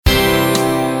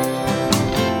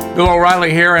Bill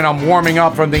O'Reilly here, and I'm warming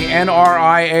up from the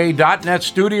NRIA.net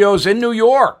studios in New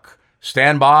York.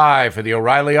 Stand by for the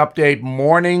O'Reilly Update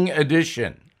Morning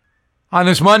Edition. On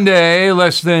this Monday,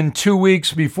 less than 2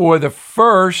 weeks before the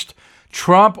first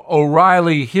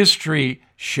Trump-O'Reilly History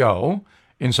Show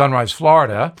in Sunrise,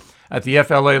 Florida, at the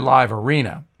FLA Live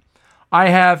Arena,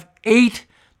 I have 8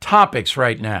 topics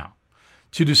right now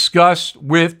to discuss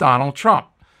with Donald Trump.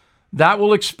 That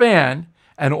will expand,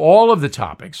 and all of the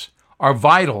topics are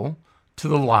vital to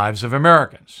the lives of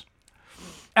Americans.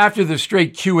 After the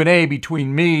straight Q&A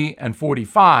between me and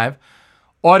 45,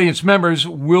 audience members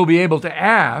will be able to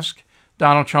ask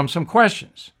Donald Trump some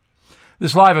questions.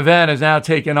 This live event has now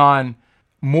taken on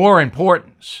more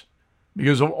importance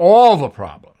because of all the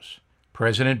problems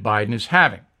President Biden is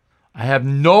having. I have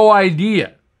no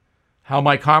idea how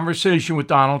my conversation with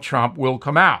Donald Trump will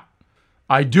come out.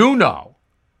 I do know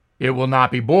it will not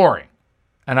be boring,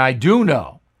 and I do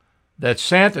know that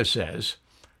Santa says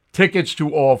tickets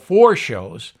to all 4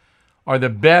 shows are the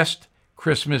best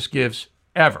Christmas gifts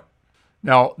ever.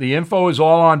 Now, the info is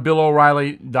all on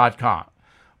BillO'Reilly.com,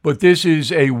 but this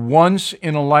is a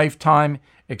once-in-a-lifetime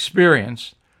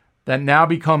experience that now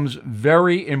becomes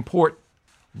very important.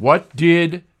 What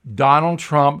did Donald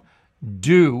Trump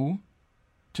do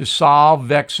to solve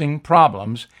vexing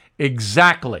problems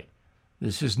exactly?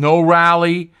 This is no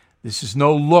rally. This is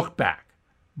no look back.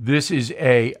 This is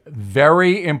a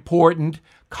very important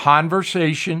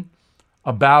conversation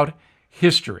about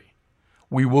history.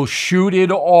 We will shoot it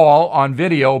all on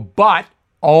video, but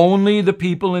only the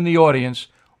people in the audience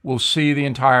will see the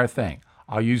entire thing.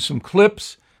 I'll use some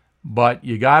clips, but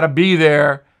you got to be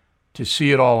there to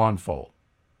see it all unfold.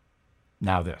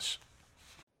 Now this.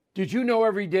 Did you know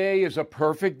every day is a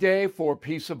perfect day for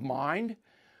peace of mind?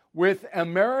 With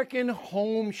American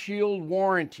Home Shield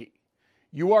Warranty,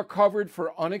 you are covered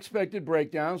for unexpected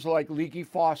breakdowns like leaky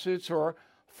faucets or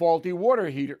faulty water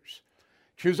heaters.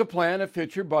 Choose a plan that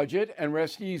fits your budget and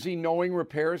rest easy knowing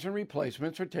repairs and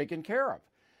replacements are taken care of.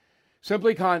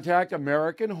 Simply contact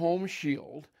American Home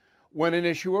Shield when an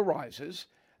issue arises,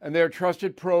 and their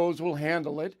trusted pros will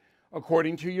handle it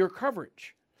according to your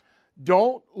coverage.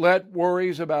 Don't let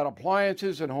worries about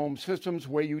appliances and home systems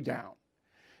weigh you down.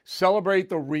 Celebrate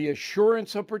the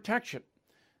reassurance of protection.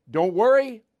 Don't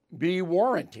worry. Be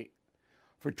warranty.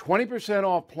 For 20%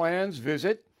 off plans,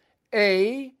 visit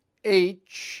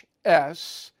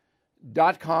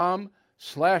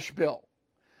ahs.com/bill.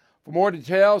 For more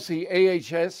details, see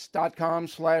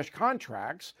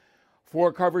ahs.com/contracts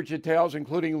for coverage details,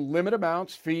 including limit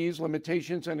amounts, fees,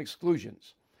 limitations, and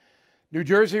exclusions. New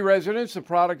Jersey residents, the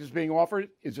product is being offered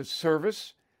is a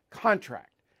service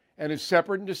contract and is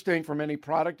separate and distinct from any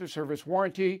product or service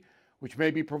warranty, which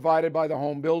may be provided by the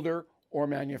home builder or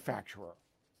manufacturer.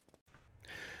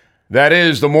 That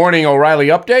is the Morning O'Reilly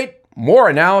Update. More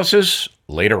analysis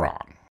later on.